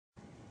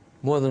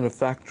more than a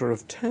factor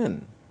of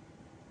 10.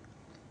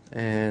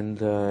 And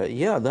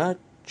yeah, that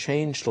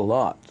changed a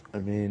lot. I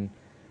mean,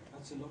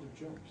 that's a lot of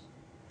jobs.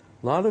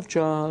 A lot of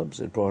jobs.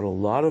 It brought a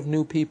lot of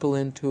new people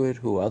into it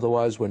who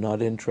otherwise were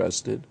not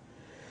interested.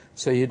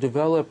 So you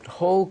developed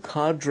whole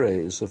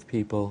cadres of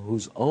people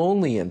whose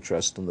only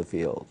interest in the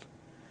field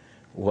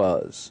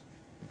was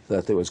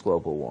that there was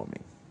global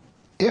warming.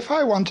 If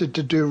I wanted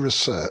to do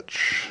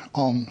research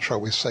on,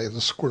 shall we say,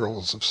 the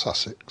squirrels of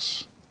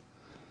Sussex,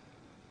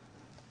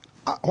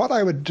 what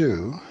I would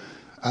do,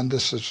 and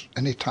this is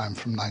any time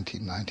from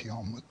 1990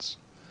 onwards,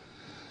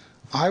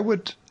 I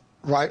would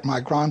write my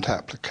grant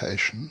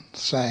application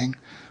saying,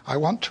 I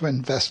want to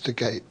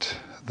investigate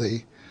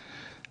the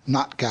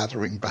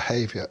nut-gathering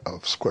behavior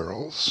of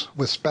squirrels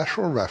with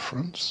special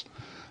reference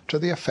to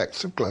the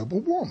effects of global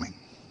warming.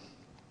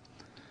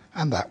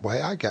 And that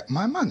way I get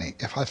my money.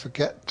 If I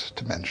forget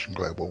to mention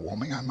global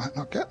warming, I might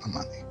not get the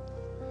money.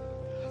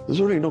 There's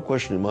really no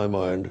question in my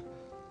mind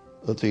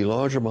that the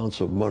large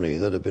amounts of money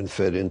that have been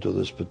fed into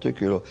this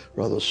particular,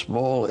 rather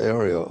small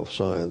area of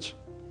science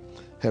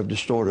have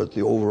distorted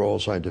the overall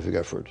scientific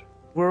effort.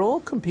 We're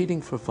all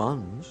competing for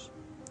funds.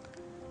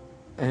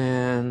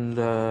 And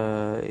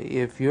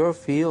if your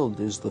field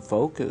is the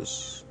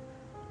focus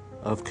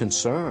of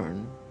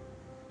concern,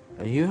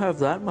 you have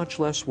that much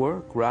less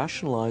work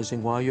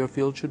rationalizing why your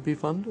field should be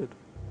funded.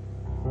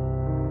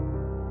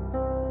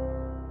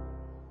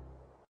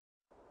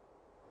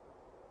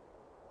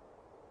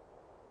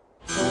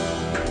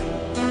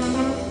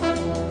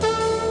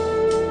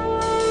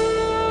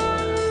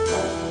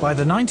 By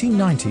the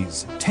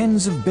 1990s,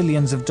 tens of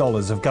billions of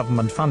dollars of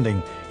government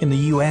funding in the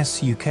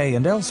US, UK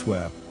and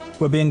elsewhere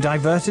were being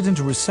diverted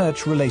into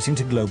research relating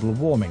to global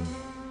warming.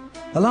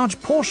 A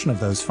large portion of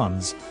those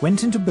funds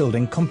went into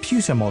building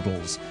computer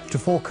models to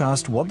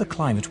forecast what the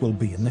climate will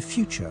be in the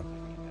future.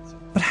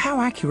 But how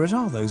accurate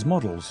are those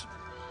models?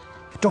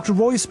 Dr.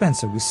 Roy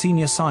Spencer was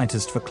Senior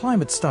Scientist for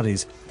Climate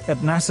Studies at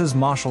NASA's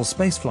Marshall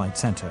Space Flight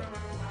Center.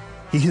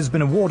 He has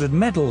been awarded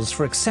medals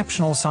for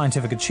exceptional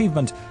scientific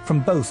achievement from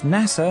both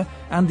NASA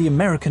and the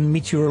American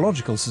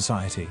Meteorological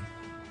Society.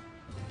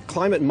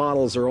 Climate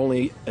models are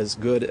only as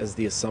good as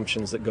the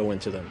assumptions that go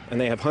into them,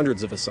 and they have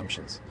hundreds of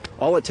assumptions.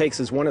 All it takes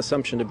is one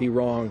assumption to be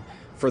wrong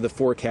for the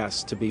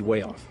forecast to be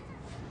way off.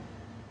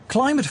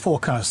 Climate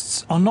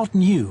forecasts are not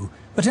new,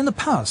 but in the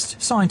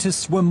past,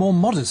 scientists were more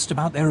modest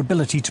about their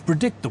ability to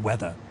predict the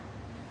weather.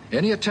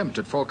 Any attempt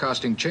at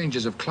forecasting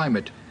changes of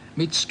climate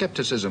meets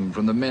skepticism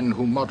from the men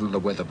who model the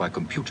weather by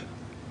computer.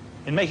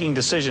 In making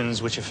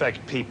decisions which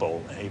affect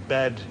people, a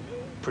bad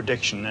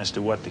prediction as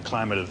to what the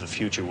climate of the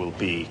future will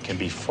be can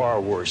be far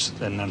worse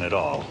than none at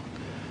all.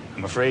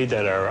 I'm afraid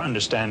that our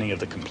understanding of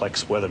the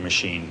complex weather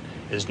machine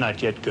is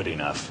not yet good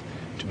enough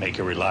to make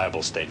a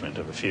reliable statement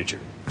of the future.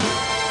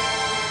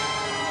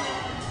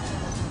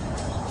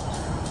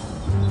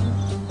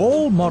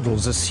 All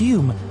models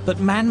assume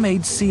that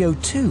man-made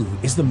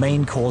CO2 is the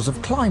main cause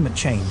of climate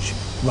change,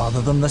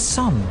 rather than the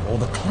sun or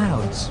the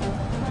clouds.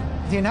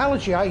 The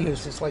analogy I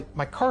use is like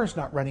my car's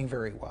not running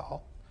very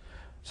well.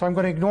 So I'm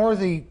going to ignore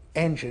the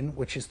engine,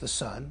 which is the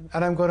sun,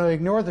 and I'm going to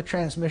ignore the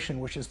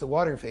transmission, which is the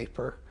water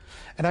vapor,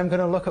 and I'm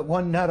going to look at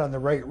one nut on the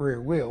right rear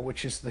wheel,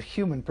 which is the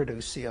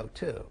human-produced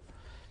CO2.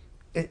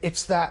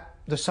 It's that,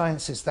 the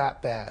science is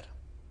that bad.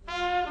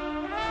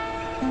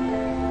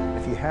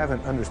 If you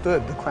haven't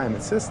understood the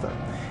climate system,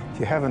 if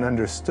you haven't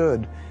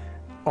understood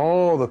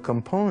all the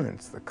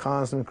components, the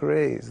cosmic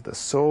rays, the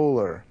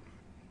solar,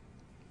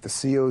 the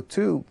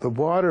CO2, the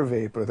water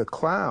vapor, the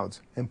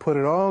clouds, and put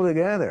it all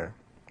together,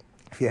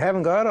 if you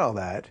haven't got all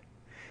that,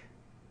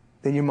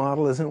 then your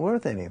model isn't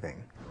worth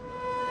anything.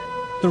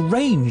 The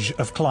range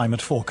of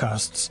climate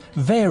forecasts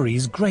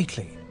varies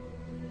greatly.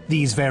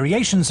 These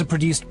variations are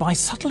produced by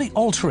subtly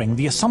altering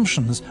the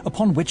assumptions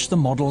upon which the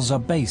models are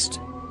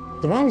based.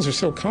 The models are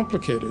so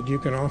complicated, you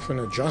can often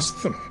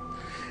adjust them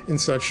in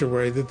such a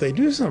way that they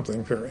do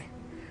something very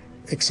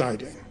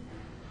exciting.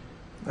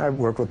 I've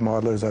worked with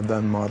modelers, I've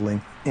done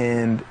modeling,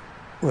 and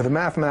with a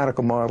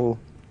mathematical model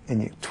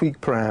and you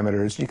tweak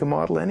parameters, you can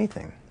model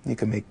anything. You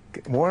can make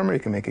it warmer, you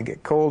can make it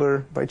get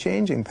colder by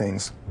changing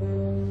things.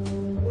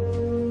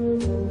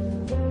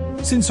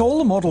 Since all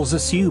the models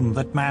assume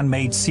that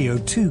man-made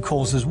CO2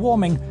 causes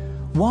warming,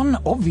 one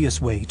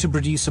obvious way to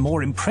produce a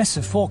more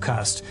impressive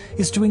forecast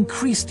is to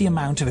increase the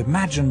amount of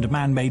imagined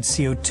man-made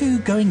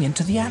CO2 going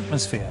into the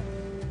atmosphere.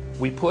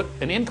 We put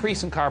an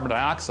increase in carbon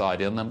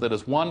dioxide in them that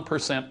is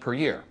 1% per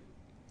year.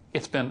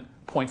 It's been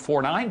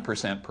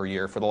 0.49% per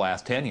year for the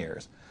last 10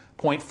 years.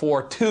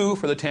 0.42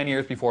 for the 10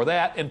 years before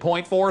that, and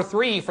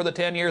 0.43 for the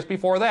 10 years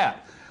before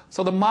that.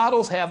 So the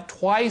models have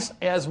twice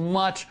as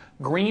much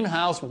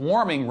greenhouse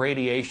warming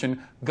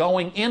radiation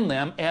going in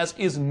them as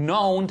is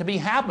known to be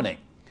happening.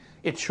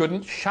 It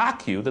shouldn't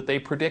shock you that they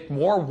predict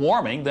more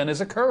warming than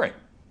is occurring.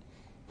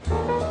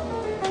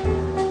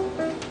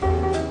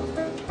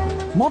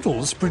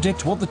 Models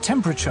predict what the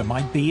temperature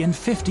might be in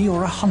 50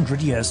 or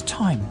 100 years'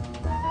 time.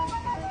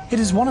 It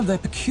is one of their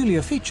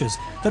peculiar features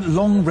that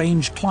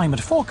long-range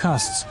climate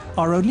forecasts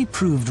are only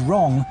proved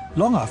wrong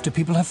long after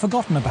people have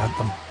forgotten about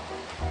them.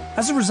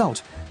 As a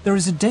result, there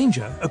is a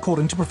danger,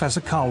 according to Professor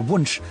Carl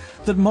Wunsch,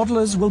 that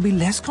modelers will be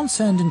less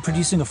concerned in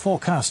producing a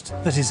forecast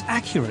that is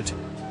accurate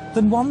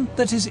than one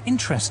that is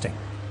interesting.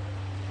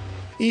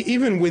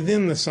 Even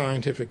within the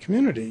scientific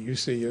community, you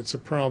see, it's a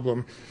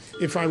problem.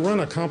 If I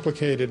run a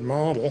complicated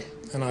model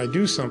and I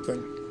do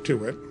something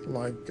to it,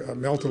 like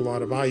melt a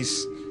lot of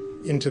ice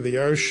into the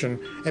ocean,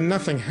 and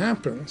nothing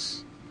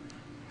happens,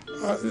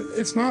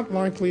 it's not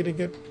likely to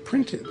get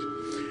printed.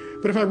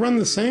 But if I run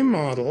the same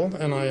model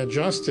and I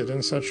adjust it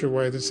in such a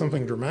way that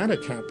something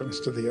dramatic happens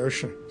to the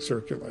ocean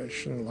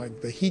circulation, like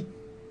the heat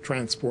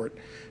transport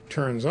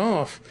turns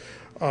off,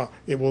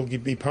 it will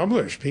be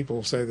published. People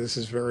will say this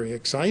is very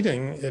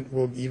exciting. It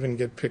will even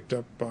get picked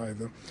up by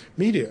the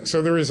media.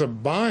 So there is a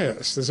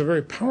bias, there's a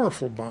very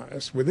powerful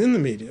bias within the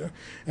media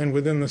and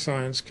within the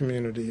science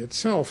community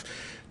itself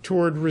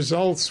toward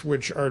results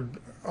which are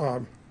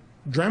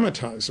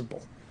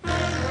dramatizable. The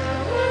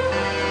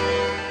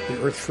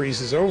Earth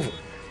freezes over.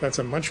 That's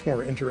a much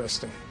more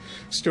interesting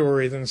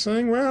story than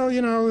saying, well,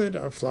 you know, it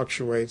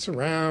fluctuates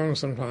around.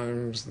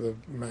 Sometimes the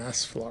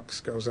mass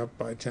flux goes up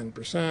by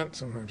 10%,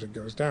 sometimes it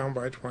goes down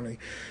by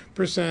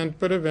 20%,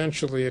 but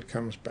eventually it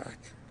comes back.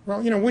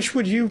 Well, you know, which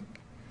would you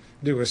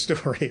do a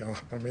story on?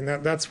 I mean,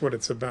 that's what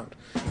it's about.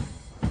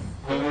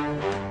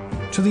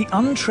 To the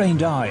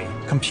untrained eye,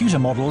 computer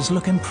models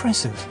look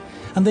impressive,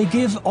 and they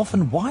give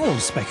often wild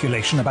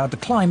speculation about the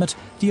climate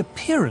the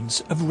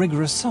appearance of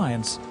rigorous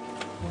science.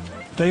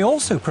 They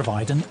also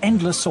provide an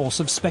endless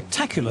source of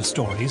spectacular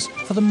stories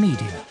for the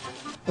media.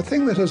 The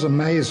thing that has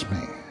amazed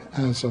me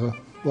as a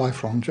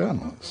lifelong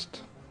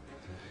journalist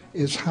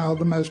is how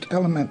the most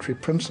elementary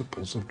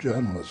principles of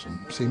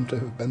journalism seem to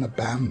have been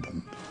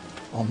abandoned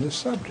on this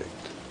subject.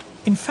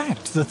 In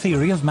fact, the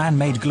theory of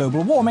man-made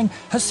global warming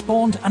has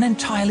spawned an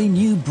entirely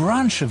new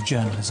branch of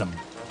journalism.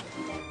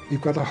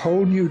 You've got a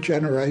whole new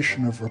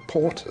generation of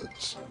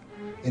reporters,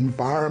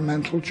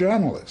 environmental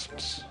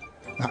journalists.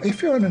 Now,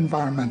 if you're an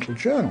environmental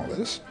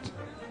journalist,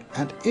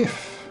 and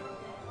if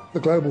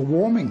the global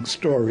warming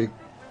story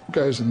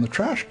goes in the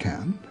trash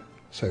can,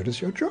 so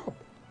does your job.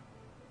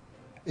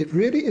 It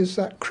really is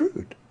that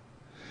crude.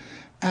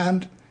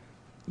 And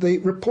the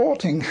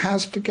reporting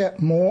has to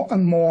get more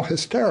and more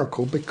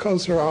hysterical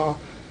because there are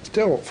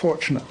still,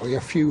 fortunately, a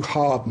few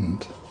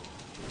hardened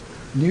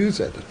news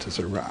editors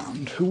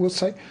around who will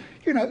say,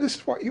 you know, this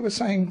is what you were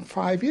saying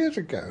 5 years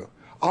ago.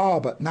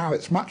 But now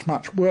it's much,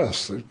 much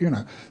worse. You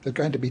know, there's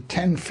going to be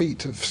 10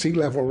 feet of sea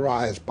level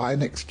rise by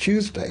next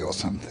Tuesday or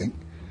something.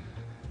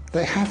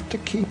 They have to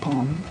keep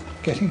on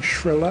getting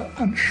shriller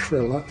and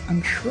shriller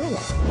and shriller.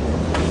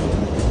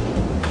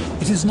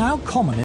 It is now common